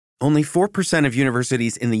Only 4% of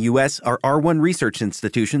universities in the U.S. are R1 research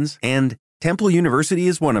institutions, and Temple University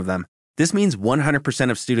is one of them. This means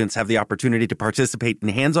 100% of students have the opportunity to participate in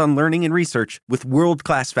hands-on learning and research with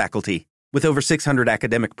world-class faculty. With over 600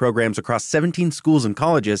 academic programs across 17 schools and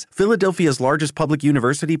colleges, Philadelphia's largest public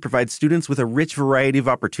university provides students with a rich variety of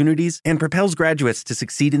opportunities and propels graduates to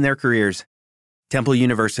succeed in their careers. Temple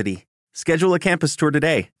University. Schedule a campus tour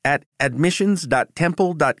today at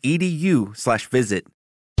admissions.temple.edu/visit.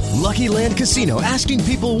 Lucky Land Casino, asking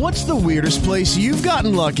people, what's the weirdest place you've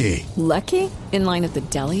gotten lucky? Lucky? In line at the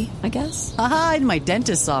deli, I guess? Aha, in my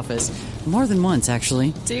dentist's office. More than once,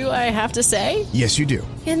 actually. Do I have to say? Yes, you do.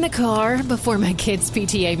 In the car before my kids'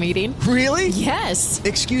 PTA meeting. Really? Yes.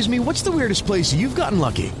 Excuse me, what's the weirdest place you've gotten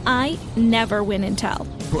lucky? I never win and tell.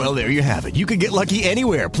 Well, there you have it. You can get lucky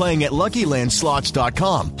anywhere, playing at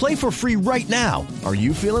LuckyLandSlots.com. Play for free right now. Are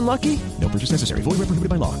you feeling lucky? No purchase necessary. Void where prohibited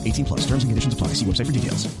by law. 18+. Terms and conditions apply. See website for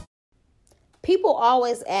details. People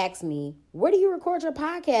always ask me, where do you record your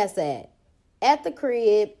podcast at? At the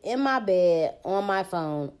crib, in my bed, on my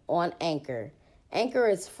phone, on Anchor. Anchor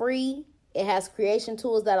is free. It has creation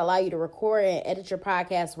tools that allow you to record and edit your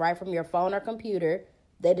podcast right from your phone or computer.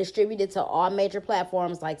 They distribute it to all major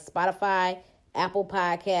platforms like Spotify, Apple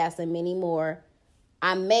Podcasts, and many more.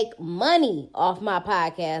 I make money off my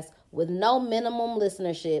podcast with no minimum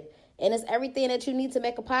listenership, and it's everything that you need to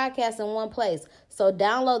make a podcast in one place. So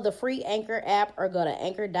download the free Anchor app or go to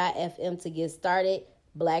anchor.fm to get started.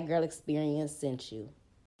 Black Girl Experience sent you.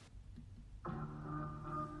 Call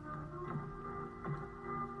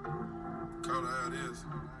it how it is.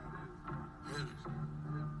 Hendrix.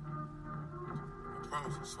 I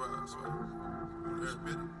promise you, swear. Let's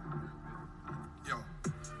admit it. Yo,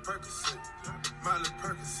 Percocet, Miley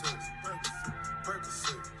Percocet,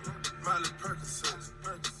 Percocet, Miley Percocet,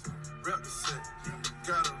 rep the set,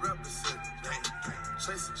 gotta rep the set.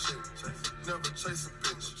 Chase a chick, never chase a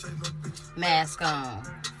bitch, chase no bitch. Mask on,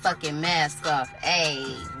 fucking mask off,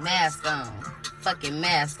 ayy, mask on, fucking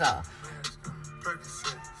mask off.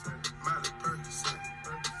 Percocet, Miley Percocet,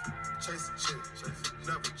 chase a chick,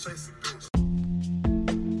 never chase a bitch.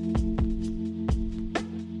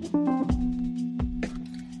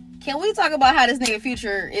 Can we talk about how this nigga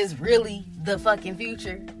Future is really the fucking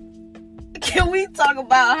future? Can we talk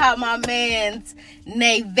about how my man's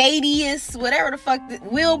Navadius, whatever the fuck,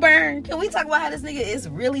 Wilburn, can we talk about how this nigga is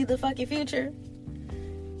really the fucking future?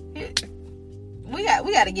 We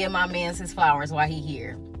got to give my man's his flowers while he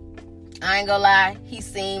here. I ain't gonna lie, he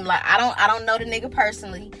seemed like, I don't know the nigga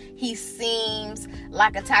personally. He seems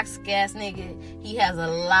like a toxic ass nigga. He has a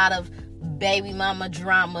lot of baby mama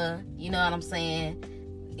drama, you know what I'm saying?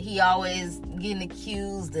 He always getting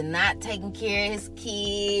accused of not taking care of his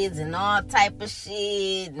kids and all type of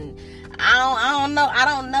shit. And I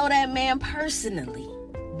don't know that man personally,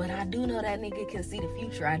 but I do know that nigga can see the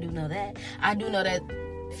future. I do know that. I do know that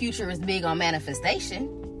Future is big on manifestation.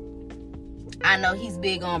 I know he's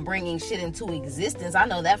big on bringing shit into existence. I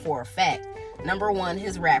know that for a fact. Number one,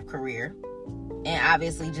 his rap career. And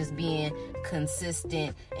obviously just being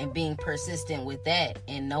consistent and being persistent with that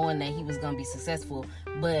and knowing that he was going to be successful.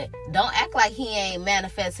 But don't act like he ain't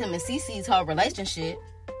manifest him and CeCe's whole relationship.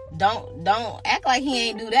 Don't act like he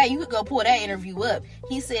ain't do that. You could go pull that interview up.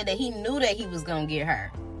 He said that he knew that he was going to get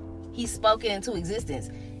her. He spoke it into existence.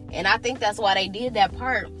 And I think that's why they did that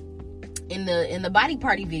part in the Body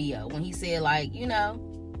Party video when he said, like, you know,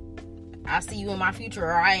 I see you in my future,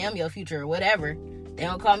 or I am your future, or whatever. They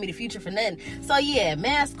don't call me the future for nothing. So yeah,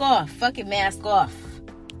 mask off. Fucking mask off.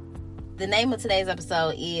 The name of today's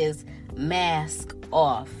episode is Mask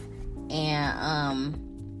Off. And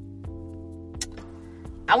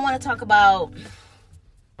I want to talk about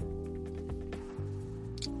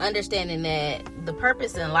understanding that the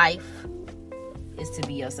purpose in life is to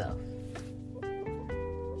be yourself.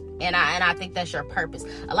 And I think that's your purpose.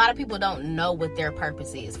 A lot of people don't know what their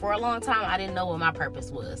purpose is. For a long time, I didn't know what my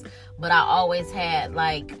purpose was. But I always had,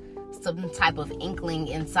 like, some type of inkling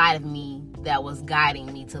inside of me that was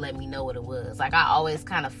guiding me to let me know what it was. Like, I always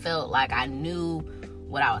kind of felt like I knew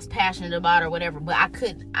what I was passionate about or whatever. But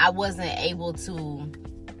I wasn't able to,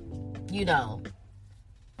 you know,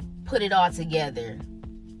 put it all together.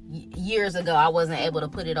 Years ago, I wasn't able to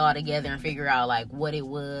put it all together and figure out like what it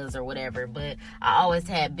was or whatever, but I always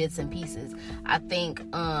had bits and pieces. I think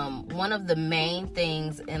one of the main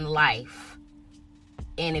things in life,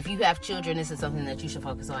 and if you have children, this is something that you should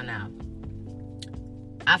focus on now.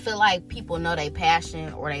 I feel like people know their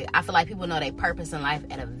passion, I feel like people know their purpose in life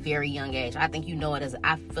at a very young age. I think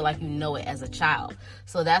I feel like you know it as a child.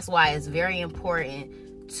 So that's why it's very important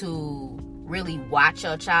to really watch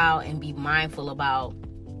your child and be mindful about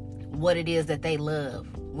what it is that they love,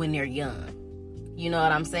 when they're young. You know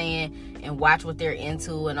what I'm saying? And watch what they're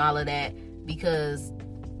into and all of that, because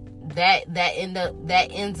that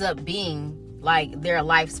ends up being like their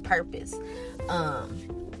life's purpose.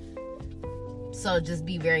 So just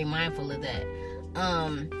be very mindful of that.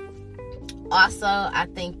 Also, I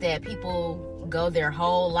think that people go their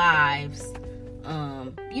whole lives,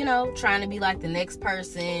 trying to be like the next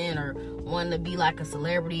person, or wanting to be like a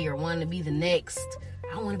celebrity, or wanting to be the next.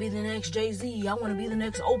 I want to be the next Jay-Z. I want to be the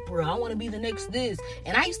next Oprah. I want to be the next this.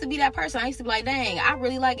 And I used to be that person. I used to be like, dang, I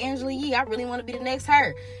really like Angela Yee. I really want to be the next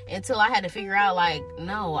her. Until I had to figure out, like,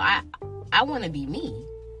 no, I want to be me.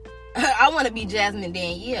 I want to be Jasmine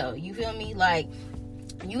Danielle. You feel me? Like,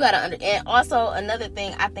 you got to and also another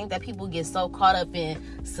thing, I think that people get so caught up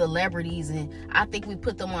in celebrities, and I think we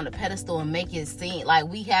put them on a pedestal and make it seem like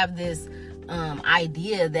we have this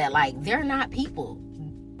idea that, like, they're not people.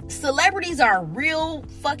 Celebrities are real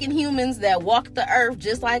fucking humans that walk the earth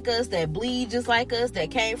just like us, that bleed just like us,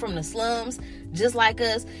 that came from the slums just like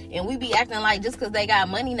us, and we be acting like just because they got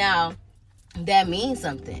money now, that means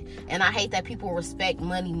something. And I hate that people respect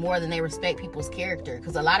money more than they respect people's character,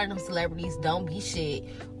 because a lot of them celebrities don't be shit,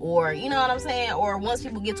 or you know what I'm saying, or once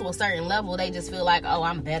people get to a certain level, they just feel like, oh,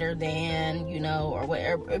 I'm better than, or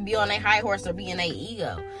whatever, be on their high horse or be in their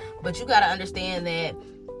ego. But you got to understand that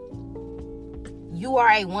you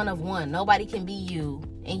are a one of one. Nobody can be you,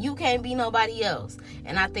 and you can't be nobody else.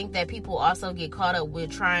 And I think that people also get caught up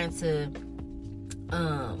with trying to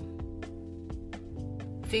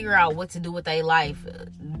figure out what to do with their life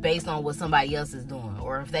based on what somebody else is doing,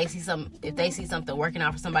 or if they see something working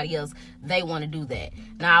out for somebody else, they want to do that.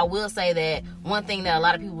 Now, I will say that one thing that a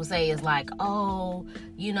lot of people say is like, oh,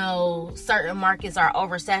 certain markets are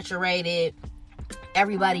oversaturated.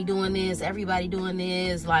 Everybody doing this,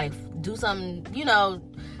 like, do something,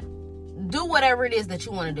 do whatever it is that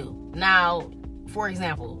you want to do. Now, for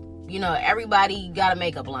example, everybody got a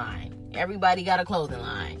makeup line. Everybody got a clothing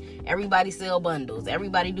line. Everybody sell bundles.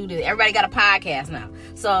 Everybody do this. Everybody got a podcast now.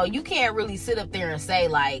 So you can't really sit up there and say,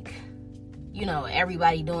 like,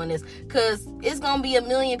 everybody doing this, because it's going to be a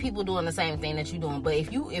million people doing the same thing that you're doing. But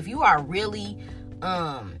if you are really,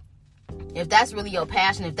 if that's really your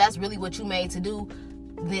passion, if that's really what you made to do,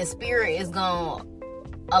 then Spirit is going to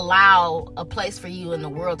allow a place for you in the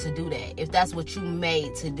world to do that, if that's what you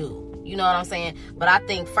made to do. You know what I'm saying? But I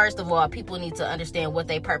think, first of all, people need to understand what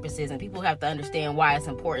their purpose is, and people have to understand why it's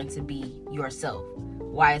important to be yourself,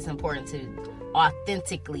 why it's important to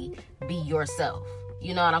authentically be yourself.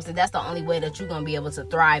 You know what I'm saying? That's the only way that you're going to be able to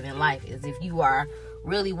thrive in life, is if you are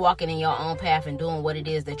really walking in your own path and doing what it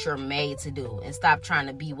is that you're made to do, and stop trying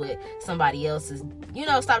to be what somebody else is,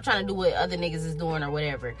 stop trying to do what other niggas is doing or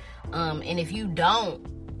whatever. And if you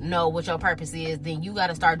don't know what your purpose is, then you got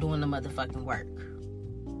to start doing the motherfucking work.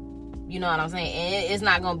 You know what I'm saying? And it's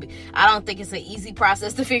not going to be, I don't think it's an easy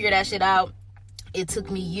process to figure that shit out. It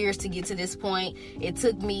took me years to get to this point. It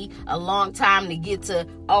took me a long time to get to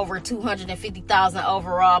over 250,000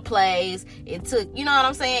 overall plays. It took, you know what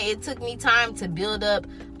I'm saying? It took me time to build up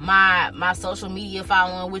my social media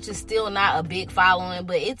following, which is still not a big following,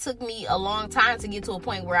 but it took me a long time to get to a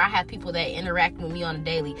point where I have people that interact with me on a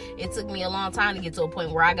daily. It took me a long time to get to a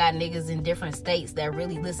point where I got niggas in different states that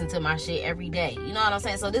really listen to my shit every day. You know what I'm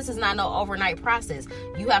saying? So this is not no overnight process.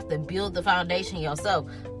 You have to build the foundation yourself,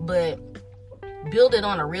 but build it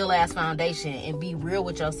on a real ass foundation, and be real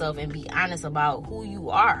with yourself, and be honest about who you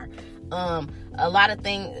are. A lot of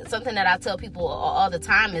things, something that I tell people all the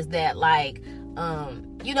time is that, like,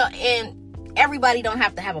 and everybody don't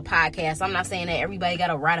have to have a podcast. I'm not saying that everybody got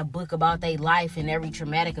to write a book about their life and every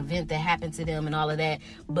traumatic event that happened to them and all of that,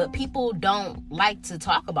 but people don't like to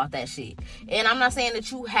talk about that shit. And I'm not saying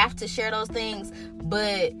that you have to share those things,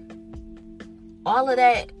 but all of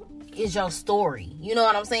that is your story. You know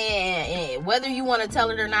what I'm saying? And whether you want to tell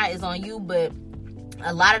it or not is on you, but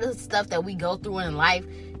a lot of the stuff that we go through in life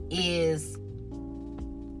is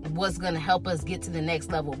what's going to help us get to the next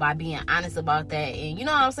level, by being honest about that. And you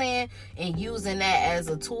know what I'm saying? And using that as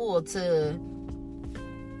a tool to,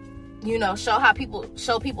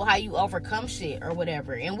 show people how you overcome shit or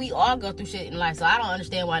whatever. And we all go through shit in life, so I don't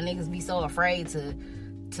understand why niggas be so afraid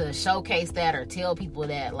to showcase that or tell people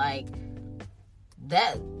that, like,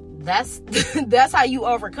 that's how you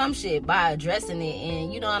overcome shit, by addressing it,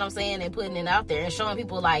 and you know what I'm saying, and putting it out there and showing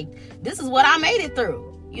people, like, this is what I made it through.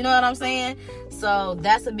 You know what I'm saying? So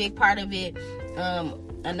that's a big part of it.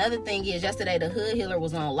 Another thing is, yesterday the Hood Healer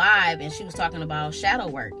was on live, and she was talking about shadow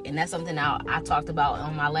work, and that's something I talked about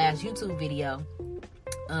on my last YouTube video.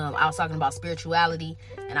 I was talking about spirituality,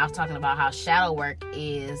 and I was talking about how shadow work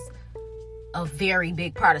is a very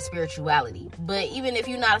big part of spirituality. But even if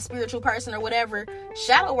you're not a spiritual person or whatever,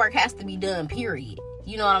 shadow work has to be done, period.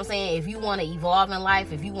 You know what I'm saying? If you want to evolve in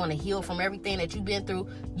life, if you want to heal from everything that you've been through,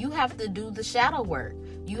 you have to do the shadow work.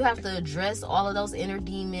 You have to address all of those inner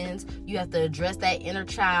demons. You have to address that inner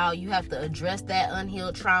child. You have to address that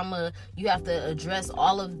unhealed trauma. You have to address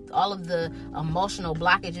all of the emotional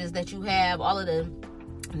blockages that you have, all of the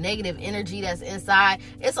negative energy that's inside.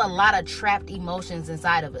 It's a lot of trapped emotions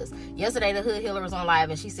inside of us. Yesterday, the Hood Healer was on live,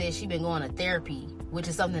 and she said she's been going to therapy, which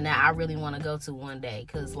is something that I really want to go to one day,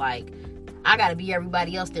 because, like, I gotta be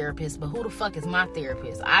everybody else's therapist, but who the fuck is my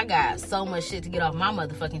therapist? I got so much shit to get off my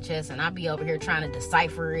motherfucking chest, and I be over here trying to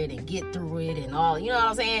decipher it and get through it and all. You know what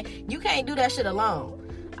I'm saying? You can't do that shit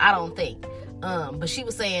alone, I don't think. But she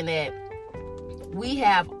was saying that we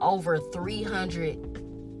have over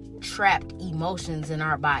 300 trapped emotions in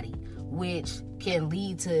our body, which can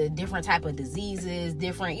lead to different type of diseases,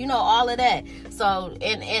 different, you know, all of that. So,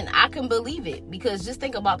 and I can believe it, because just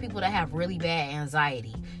think about people that have really bad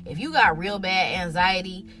anxiety. If you got real bad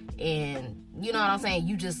anxiety and, you know what I'm saying,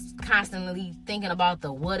 you just constantly thinking about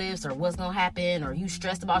the what ifs or what's gonna happen, or you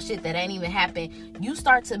stressed about shit that ain't even happened, you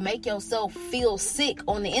start to make yourself feel sick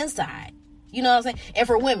on the inside. You know what I'm saying? And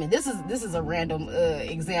for women, this is a random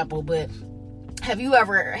example, but have you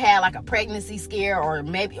ever had like a pregnancy scare, or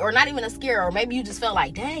not even a scare, or maybe you just felt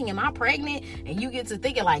like, dang, am I pregnant? And you get to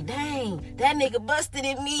thinking like, dang, that nigga busted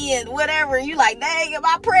in me and whatever. You like, dang, am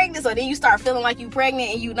I pregnant? So then you start feeling like you pregnant,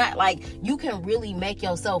 and you not, like, you can really make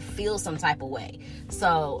yourself feel some type of way.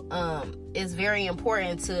 So it's very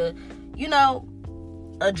important to, you know,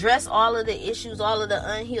 address all of the issues, all of the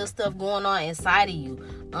unhealed stuff going on inside of you.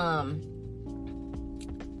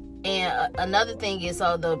 And another thing is,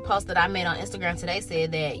 so the post that I made on Instagram today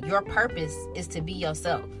said that your purpose is to be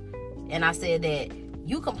yourself. And I said that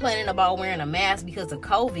you complaining about wearing a mask because of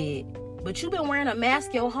COVID, but you've been wearing a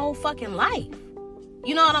mask your whole fucking life.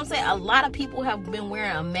 You know what I'm saying? A lot of people have been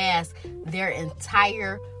wearing a mask their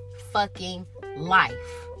entire fucking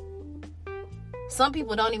life. Some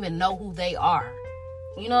people don't even know who they are.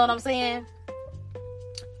 You know what I'm saying?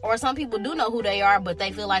 Or some people do know who they are, but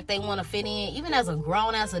they feel like they want to fit in. Even as a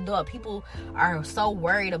grown-ass adult, people are so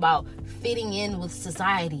worried about fitting in with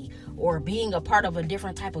society, or being a part of a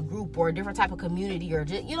different type of group, or a different type of community, or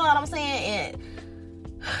just, you know what I'm saying?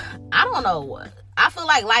 And I don't know. I feel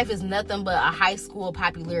like life is nothing but a high school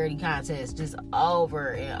popularity contest, just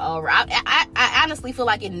over and over. I honestly feel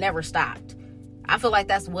like it never stopped. I feel like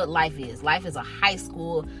that's what life is. Life is a high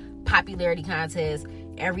school popularity contest.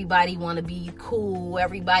 Everybody want to be cool.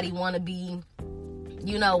 Everybody want to be,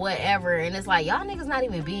 you know, whatever. And it's like, y'all niggas not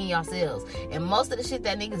even being yourselves. And most of the shit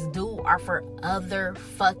that niggas do are for other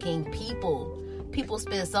fucking people. People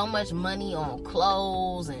spend so much money on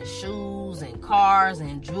clothes and shoes and cars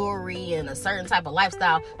and jewelry and a certain type of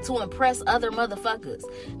lifestyle to impress other motherfuckers.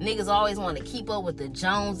 Niggas always want to keep up with the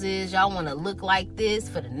Joneses. Y'all want to look like this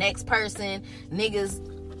for the next person. Niggas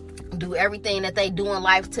do everything that they do in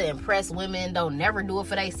life to impress women. Don't never do it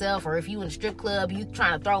for themselves. Or if you in a strip club, you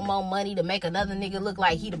trying to throw more money to make another nigga look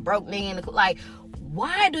like he the broke nigga in the, like,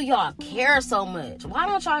 why do y'all care so much? Why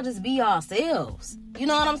don't y'all just be yourselves? You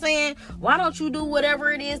know what I'm saying? Why don't you do whatever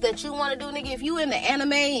it is that you want to do, nigga? If you into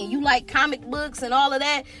anime and you like comic books and all of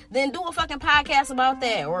that, then do a fucking podcast about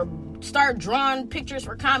that, or start drawing pictures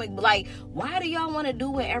for comic. Like, why do y'all want to do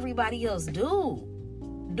what everybody else do?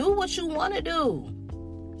 Do what you want to do.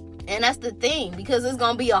 And that's the thing, because it's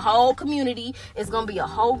going to be a whole community. It's going to be a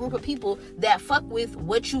whole group of people that fuck with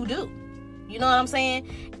what you do. You know what I'm saying?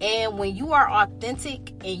 And when you are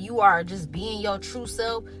authentic and you are just being your true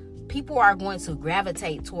self, people are going to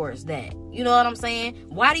gravitate towards that. You know what I'm saying?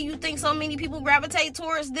 Why do you think so many people gravitate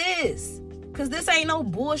towards this? Because this ain't no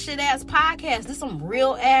bullshit ass podcast. This some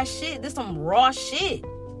real ass shit. This some raw shit.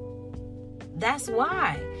 That's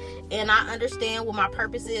why. And I understand what my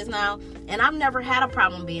purpose is now. And I've never had a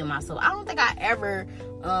problem being myself. I don't think I ever,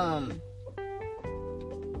 I'm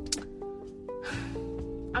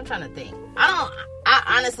trying to think. I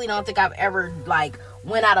honestly don't think I've ever, like,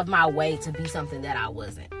 went out of my way to be something that I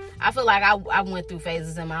wasn't. I feel like I went through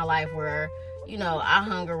phases in my life where, you know, I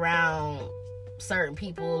hung around certain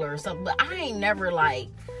people or something. But I ain't never, like,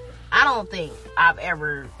 I don't think I've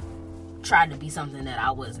ever tried to be something that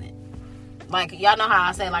I wasn't. Like, y'all know how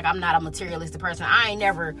I say, like, I'm not a materialistic person. I ain't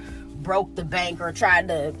never broke the bank or tried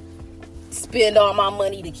to spend all my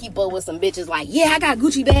money to keep up with some bitches. Like, yeah, I got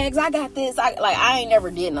Gucci bags. I got this. I ain't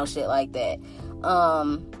never did no shit like that.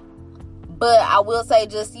 But I will say,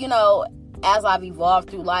 just, you know, as I've evolved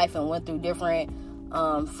through life and went through different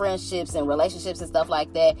friendships and relationships and stuff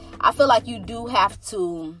like that, I feel like you do have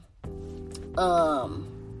to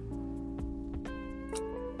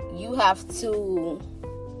you have to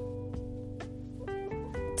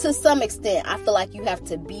some extent, I feel like you have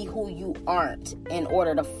to be who you aren't in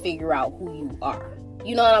order to figure out who you are.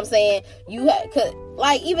 You know what I'm saying?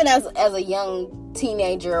 Like, even as a young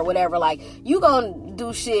teenager or whatever, like, you gonna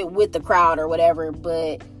do shit with the crowd or whatever,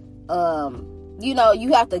 but, you know,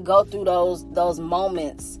 you have to go through those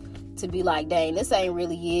moments to be like, dang, this ain't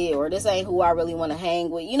really it, or this ain't who I really want to hang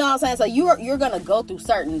with. You know what I'm saying? So you're gonna go through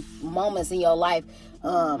certain moments in your life,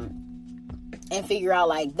 and figure out,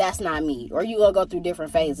 like, that's not me, or you gonna go through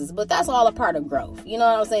different phases, but that's all a part of growth. You know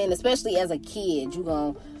what I'm saying? Especially as a kid, you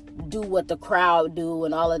gonna do what the crowd do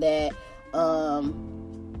and all of that.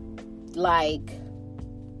 Like,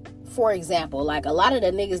 for example, like, a lot of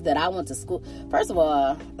the niggas that I went to school, first of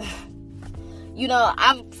all, you know,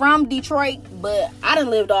 I'm from Detroit, but I done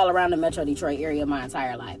lived all around the Metro Detroit area my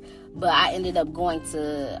entire life, but I ended up going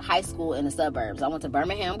to high school in the suburbs. I went to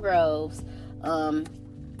Birmingham Groves.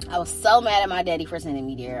 I was so mad at my daddy for sending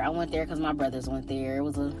me there. I went there because my brothers went there. It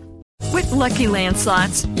was With Lucky Land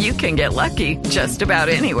Slots, you can get lucky just about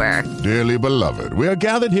anywhere. Dearly beloved, we are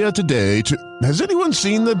gathered here today to... Has anyone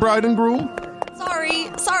seen the bride and groom?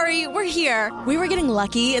 Sorry, we're here. We were getting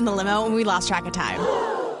lucky in the limo and we lost track of time.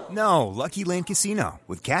 No, Lucky Land Casino,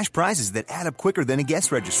 with cash prizes that add up quicker than a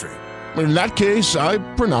guest registry. In that case, I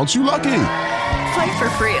pronounce you lucky. Play for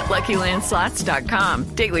free at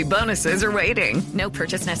LuckyLandSlots.com. Daily bonuses are waiting. No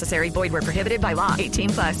purchase necessary. Void where prohibited by law.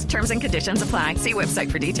 18+. Terms and conditions apply. See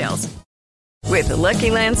website for details. With the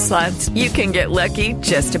Lucky Land Slots, you can get lucky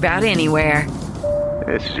just about anywhere.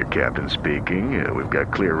 This is your captain speaking. We've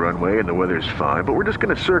got clear runway and the weather's fine, but we're just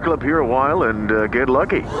going to circle up here a while and get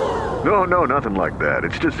lucky. No, nothing like that.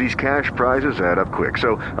 It's just these cash prizes add up quick.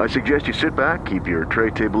 So I suggest you sit back, keep your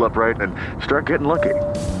tray table upright, and start getting lucky.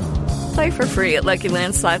 Play for free at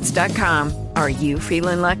LuckyLandSlots.com. Are you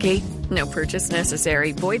feeling lucky? No purchase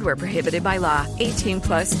necessary. Void where prohibited by law.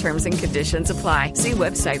 18+ terms and conditions apply. See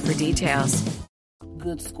website for details.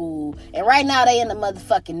 Good school. And right now they in the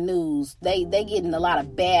motherfucking news. They getting a lot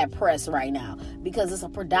of bad press right now because it's a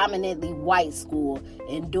predominantly white school.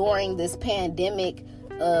 And during this pandemic,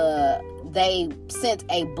 they sent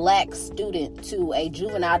a black student to a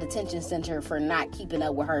juvenile detention center for not keeping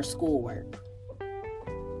up with her schoolwork.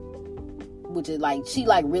 Which is like, she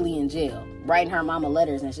like really in jail, writing her mama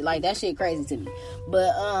letters and shit. Like, that shit crazy to me.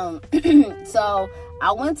 But so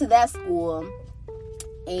I went to that school,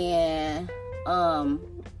 and I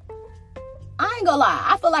ain't gonna lie,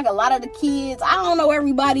 I feel like a lot of the kids, I don't know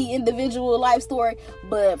everybody individual life story,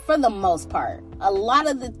 but for the most part, a lot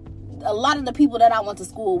of the people that I went to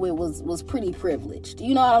school with was pretty privileged.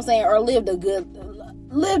 You know what I'm saying? Or lived a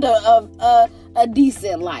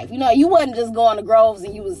decent life. You know, you wasn't just going to Groves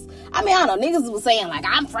and you was, I mean, I don't know, niggas was saying like,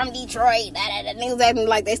 I'm from Detroit, niggas acting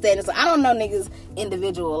like they stayed in, so I don't know niggas'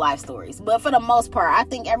 individual life stories, but for the most part, I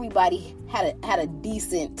think everybody had a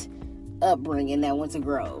decent upbringing that went to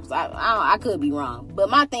Groves. I could be wrong, but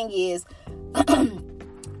my thing is,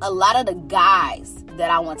 a lot of the guys that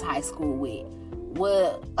I went to high school with,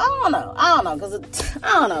 well, I don't know, because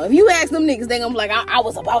I don't know. If you ask them niggas, they gonna be like, I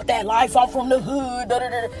was about that life, I'm from the hood, da, da,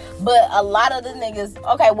 da. But a lot of the niggas,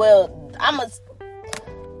 okay, well,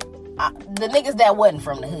 the niggas that wasn't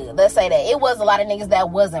from the hood, let's say that, it was a lot of niggas that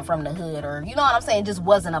wasn't from the hood, or, you know what I'm saying, just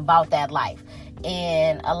wasn't about that life.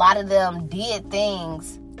 And a lot of them did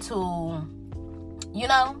things to, you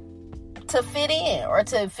know, to fit in, or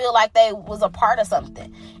to feel like they was a part of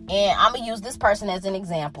something. And I'm gonna use this person as an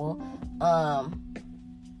example.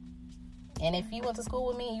 And if you went to school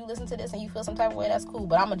with me and you listen to this and you feel some type of way, that's cool.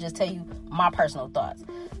 But I'm gonna just tell you my personal thoughts.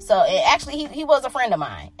 So, actually, he was a friend of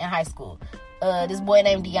mine in high school. This boy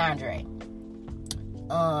named DeAndre.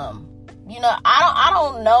 You know, I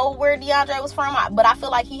don't know where DeAndre was from, but I feel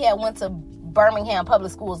like he had went to Birmingham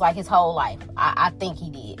public schools like his whole life. I think he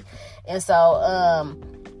did. And so,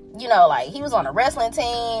 you know, like, he was on a wrestling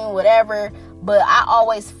team, whatever. But I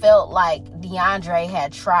always felt like DeAndre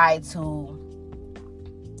had tried to,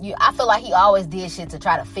 I feel like he always did shit to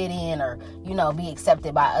try to fit in, or, you know, be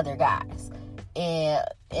accepted by other guys. And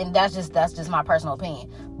that's just my personal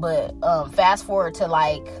opinion. But fast forward to,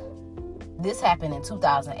 like, this happened in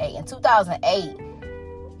 2008. In 2008,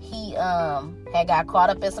 he had got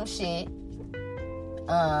caught up in some shit.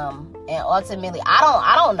 And ultimately,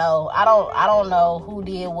 I don't know who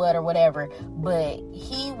did what or whatever, but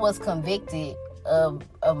he was convicted of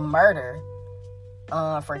murder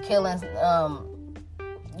for killing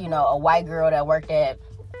you know, a white girl that worked at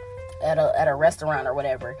a restaurant or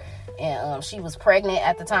whatever, and she was pregnant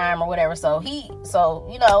at the time or whatever. So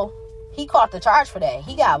you know, he caught the charge for that.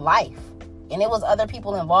 He got life and it was other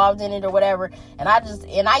people involved in it or whatever. And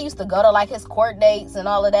I used to go to like his court dates and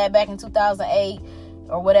all of that back in 2008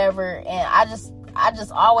 or whatever. And I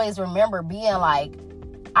just always remember being like,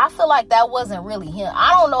 I feel like that wasn't really him.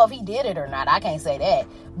 I don't know if he did it or not. I can't say that.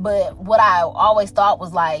 But what I always thought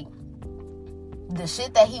was like, the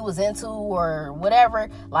shit that he was into or whatever,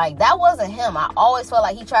 like, that wasn't him. I always felt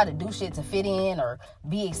like he tried to do shit to fit in or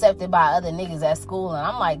be accepted by other niggas at school. And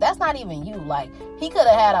I'm like, that's not even you. Like, he could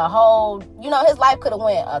have had a whole, you know, his life could have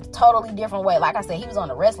went a totally different way. Like I said, he was on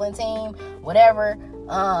the wrestling team, whatever.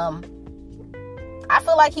 I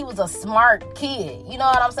feel like he was a smart kid. You know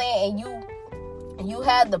what I'm saying? And you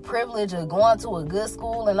had the privilege of going to a good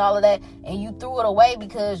school and all of that, and you threw it away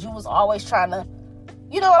because you was always trying to,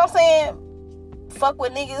 you know what I'm saying, fuck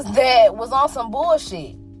with niggas that was on some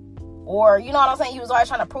bullshit. Or, you know what I'm saying, you was always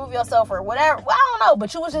trying to prove yourself or whatever. Well, I don't know,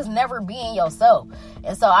 but you was just never being yourself.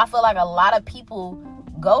 And so I feel like a lot of people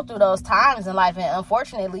go through those times in life, and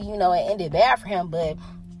unfortunately, you know, it ended bad for him. But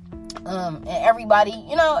and everybody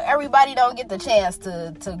don't get the chance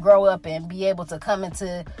to grow up and be able to come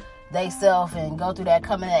into they self and go through that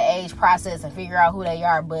coming of age process and figure out who they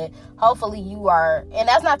are. But hopefully you are, and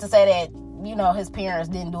that's not to say that, you know, his parents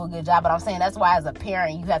didn't do a good job, but I'm saying that's why as a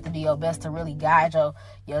parent you have to do your best to really guide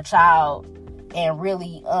your child. And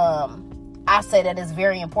really I say that it's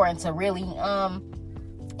very important to really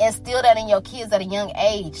instill that in your kids at a young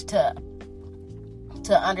age, to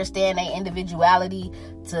understand their individuality,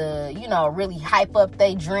 to, you know, really hype up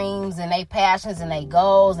their dreams and their passions and their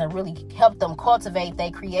goals, and really help them cultivate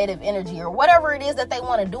their creative energy or whatever it is that they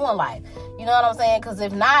want to do in life. You know what I'm saying? Because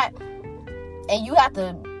if not, and you have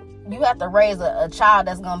to raise a child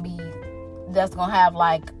that's gonna have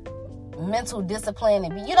like mental discipline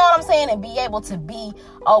and be, you know what I'm saying, and be able to be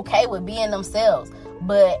okay with being themselves.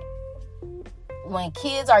 But when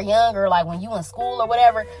kids are younger, like when you in school or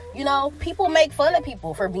whatever, you know, people make fun of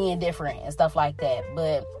people for being different and stuff like that.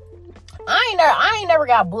 But I ain't never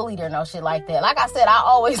got bullied or no shit like that. Like I said, I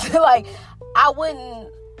always like,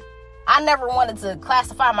 I never wanted to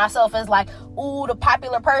classify myself as like, ooh, the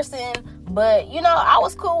popular person. But, you know, I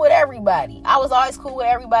was cool with everybody. I was always cool with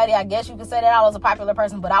everybody. I guess you could say that I was a popular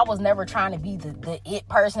person, but I was never trying to be the it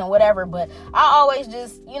person or whatever. But I always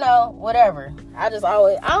just, you know, whatever. I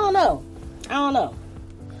don't know.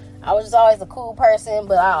 I was just always a cool person,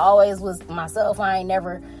 but I always was myself. I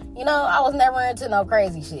was never into no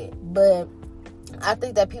crazy shit. But I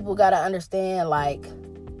think that people got to understand, like,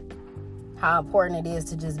 how important it is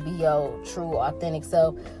to just be your true, authentic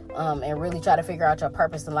self, and really try to figure out your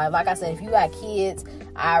purpose in life. Like I said, if you got kids,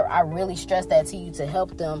 I really stress that to you, to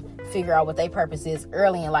help them figure out what their purpose is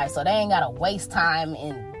early in life, so they ain't got to waste time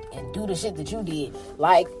and do the shit that you did.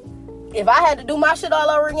 Like, if I had to do my shit all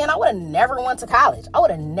over again, I would have never went to college.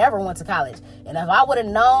 And if I would have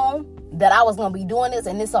known that I was going to be doing this,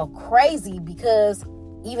 and it's so crazy because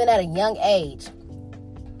even at a young age,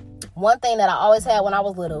 one thing that I always had when I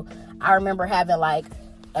was little, I remember having like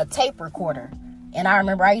a tape recorder. And I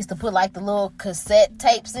remember I used to put like the little cassette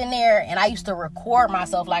tapes in there, and I used to record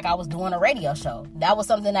myself like I was doing a radio show. That was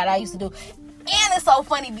something that I used to do. And it's so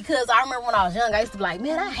funny because I remember when I was young, I used to be like,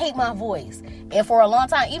 man, I hate my voice. And for a long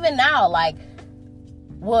time, even now, like,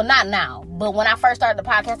 well, not now, but when I first started the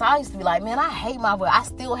podcast, I used to be like, man, I hate my voice. I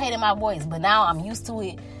still hated my voice, but now I'm used to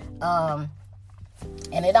it.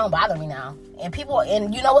 And it don't bother me now. And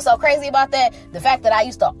you know what's so crazy about that? The fact that I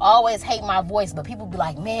used to always hate my voice, but people be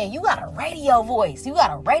like, man, you got a radio voice.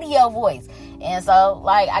 And so,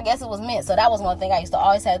 like, I guess it was meant. So that was one thing. I used to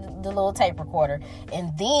always have the little tape recorder.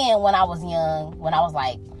 And then when I was young, when I was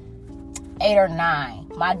like 8 or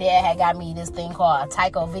 9, my dad had got me this thing called a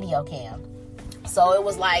Tyco video cam. So it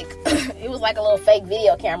was like a little fake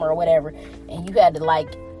video camera or whatever. And you had to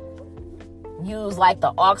like use like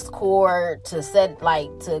the aux cord to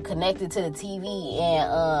connect it to the TV,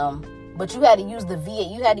 and but you had to use the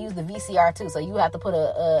VCR too. So you have to put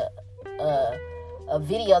a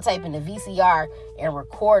videotape in the VCR and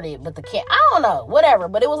record it. But I don't know, whatever.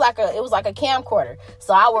 But it was like a camcorder.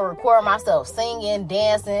 So I would record myself singing,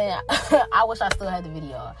 dancing. I wish I still had the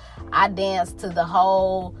video. I danced to the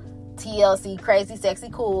whole TLC Crazy Sexy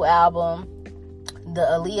Cool album, the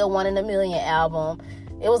Aaliyah 1 in a Million album.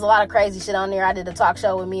 It was a lot of crazy shit on there. I did a talk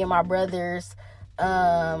show with me and my brothers.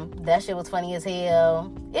 That shit was funny as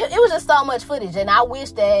hell. It was just so much footage, and I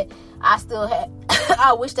wish that I still had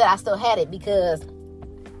it, because,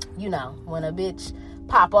 you know, when a bitch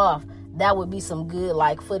pop off, that would be some good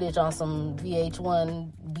like footage on some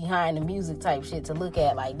VH1 behind the music type shit to look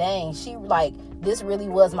at. Like, dang, this really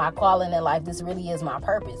was my calling in life. This really is my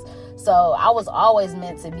purpose. So I was always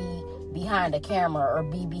meant to be behind a camera or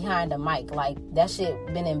be behind a mic. Like, that shit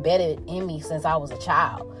been embedded in me since I was a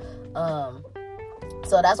child.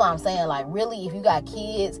 So that's why I'm saying, like, really, if you got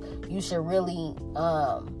kids, you should really,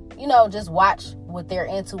 just watch what they're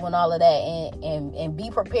into and all of that, and be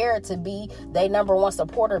prepared to be their number one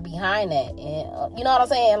supporter behind that. And you know what I'm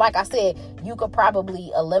saying? Like I said, you could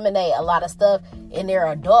probably eliminate a lot of stuff in their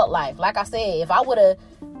adult life. Like I said, if I would have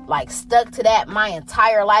stuck to that my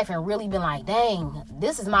entire life and really been like, dang,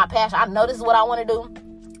 this is my passion, I know this is what I want to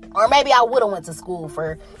do, or maybe I would have went to school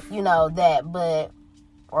for that, but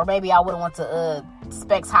or maybe I would have went to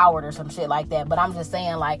Specs Howard or some shit like that. But I'm just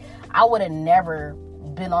saying, like, I would have never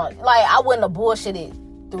been on, like, I wouldn't have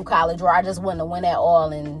bullshitted through college, or I just wouldn't have went at all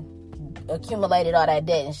and accumulated all that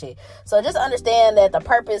debt and shit. So just understand that the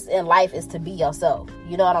purpose in life is to be yourself.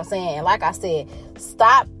 You know what I'm saying? And like I said,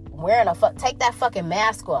 stop wearing take that fucking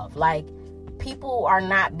mask off. Like, people are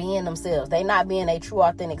not being themselves. They not being their true,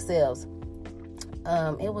 authentic selves.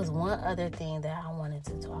 It was one other thing that I wanted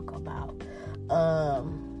to talk about.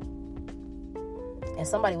 And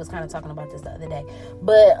somebody was kind of talking about this the other day.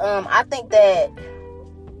 But I think that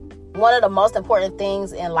one of the most important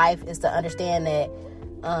things in life is to understand that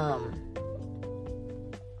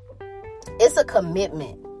it's a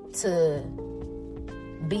commitment to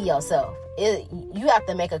be yourself. You have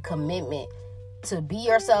to make a commitment to be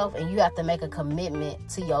yourself, and you have to make a commitment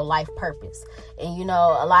to your life purpose. And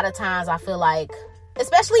a lot of times I feel like,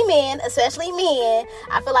 especially men, I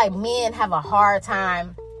feel like men have a hard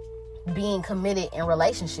time being committed in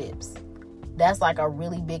relationships. That's like a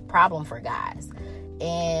really big problem for guys.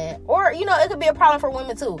 Or it could be a problem for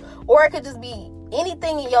women too. Or it could just be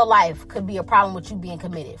anything in your life could be a problem with you being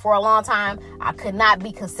committed. For a long time, I could not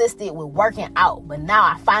be consistent with working out, but now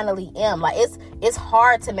I finally am. Like, it's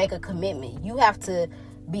hard to make a commitment. You have to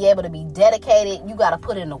be able to be dedicated. You got to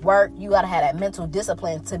put in the work. You got to have that mental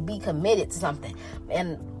discipline to be committed to something.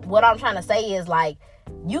 And what I'm trying to say is, like,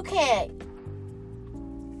 you can't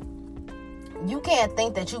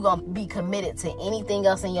think that you're going to be committed to anything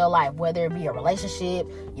else in your life, whether it be a relationship,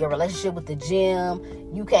 your relationship with the gym.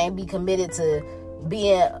 You can't be committed to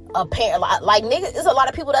being a parent. Like, nigga, there's a lot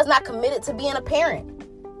of people that's not committed to being a parent.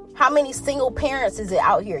 How many single parents is it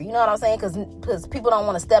out here? You know what I'm saying? Because people don't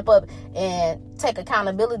want to step up and take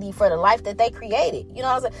accountability for the life that they created. You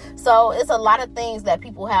know what I'm saying? So it's a lot of things that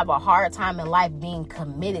people have a hard time in life being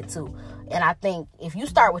committed to. And I think if you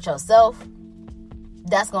start with yourself,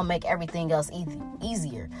 that's going to make everything else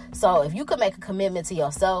easier. So if you could make a commitment to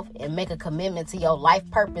yourself and make a commitment to your life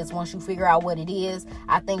purpose once you figure out what it is,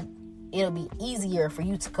 I think it'll be easier for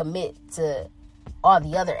you to commit to all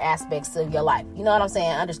the other aspects of your life. You know what I'm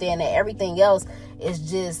saying? Understand that everything else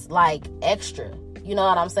is just like extra. You know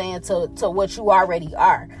what I'm saying? To what you already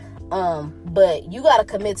are. But you got to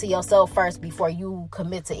commit to yourself first before you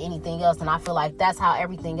commit to anything else. And I feel like that's how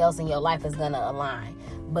everything else in your life is going to align.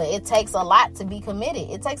 But it takes a lot to be committed.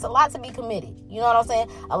 You know what I'm saying?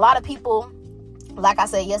 A lot of people, like I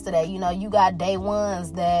said yesterday, you got day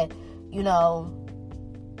ones that,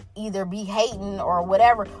 either be hating or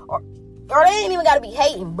whatever, or they ain't even got to be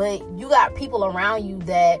hating, but you got people around you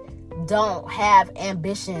that don't have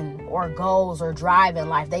ambition or goals or drive in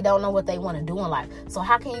life. They don't know what they want to do in life. So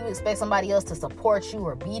how can you expect somebody else to support you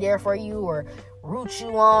or be there for you or root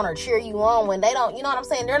you on or cheer you on when they don't, you know what I'm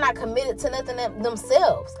saying? They're not committed to nothing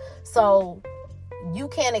themselves. So you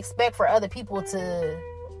can't expect for other people to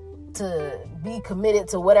be committed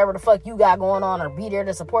to whatever the fuck you got going on or be there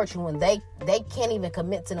to support you when they can't even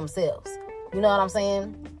commit to themselves. You know what I'm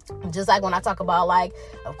saying? Just like when I talk about, like,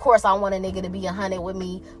 of course I want a nigga to be 100 with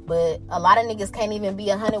me, but a lot of niggas can't even be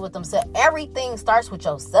 100 with themselves. Everything starts with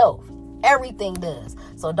yourself. Everything does.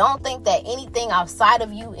 So don't think that anything outside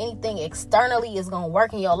of you, anything externally is going to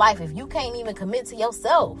work in your life if you can't even commit to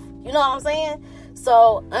yourself. You know what I'm saying?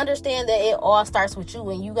 So understand that it all starts with you,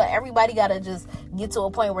 and everybody got to just get to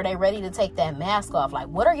a point where they're ready to take that mask off. Like,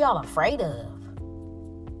 what are y'all afraid of?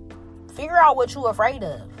 Figure out what you're afraid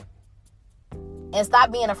of. And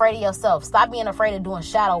stop being afraid of yourself. Stop being afraid of doing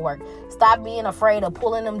shadow work. Stop being afraid of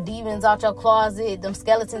pulling them demons out your closet, them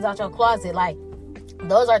skeletons out your closet. Like,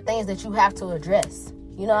 those are things that you have to address.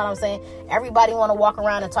 You know what I'm saying? Everybody want to walk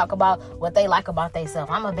around and talk about what they like about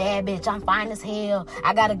themselves. I'm a bad bitch. I'm fine as hell.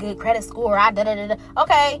 I got a good credit score.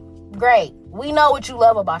 Okay, great. We know what you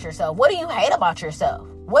love about yourself. What do you hate about yourself?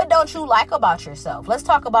 What don't you like about yourself? Let's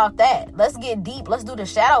talk about that. Let's get deep. Let's do the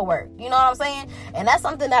shadow work. You know what I'm saying? And that's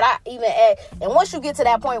something that I even add. And once you get to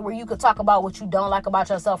that point where you could talk about what you don't like about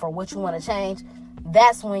yourself or what you want to change,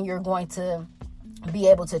 that's when you're going to be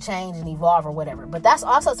able to change and evolve or whatever. But that's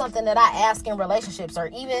also something that I ask in relationships, or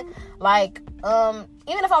even like,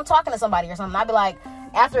 even if I'm talking to somebody or something, I'd be like,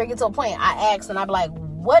 after it gets to a point, I ask and I be like,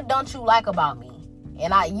 what don't you like about me?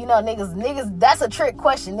 And niggas, that's a trick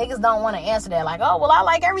question. Niggas don't want to answer that. Like, oh, well, I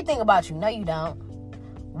like everything about you. No, you don't.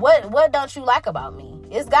 What don't you like about me?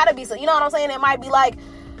 It's got to be so, you know what I'm saying? It might be like,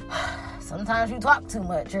 sometimes you talk too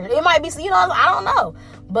much. Or it might be, I don't know.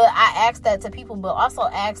 But I ask that to people, but also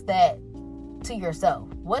ask that to yourself.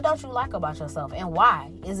 What don't you like about yourself and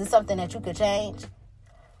why? Is it something that you could change?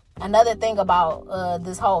 Another thing about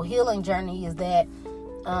this whole healing journey is that,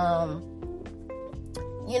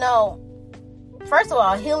 first of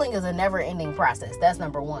all, healing is a never-ending process. That's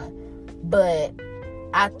number one. But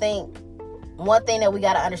I think one thing that we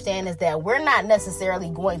got to understand is that we're not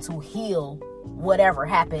necessarily going to heal whatever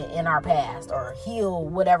happened in our past or heal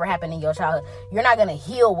whatever happened in your childhood. You're not going to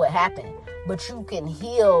heal what happened, but you can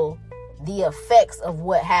heal the effects of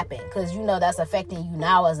what happened, because that's affecting you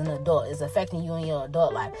now as an adult. It's affecting you in your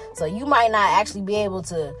adult life. So you might not actually be able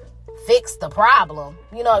to fix the problem,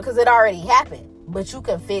 because it already happened, but you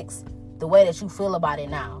can fix the way that you feel about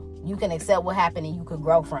it now. You can accept what happened and you can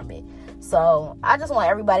grow from it. So I just want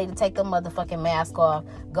everybody to take the motherfucking mask off.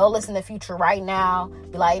 Go listen to Future right now.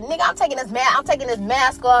 Be like, nigga, I'm taking this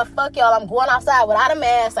mask off. Fuck y'all. I'm going outside without a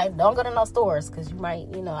mask. Like, don't go to no stores, because you might,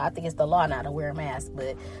 I think it's the law now to wear a mask.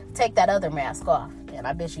 But take that other mask off, and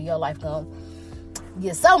I bet you your life gonna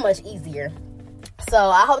get so much easier. So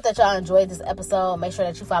I hope that y'all enjoyed this episode. Make sure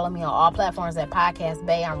that you follow me on all platforms at Podcast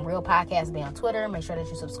Bay. I'm Real Podcast Bay on Twitter. Make sure that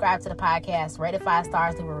you subscribe to the podcast, rate it 5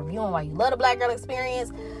 stars, leave a review on why you love the Black Girl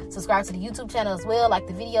Experience. Subscribe to the YouTube channel as well. Like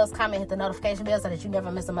the videos, comment, hit the notification bell so that you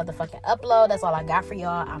never miss a motherfucking upload. That's all I got for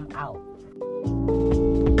y'all. I'm out.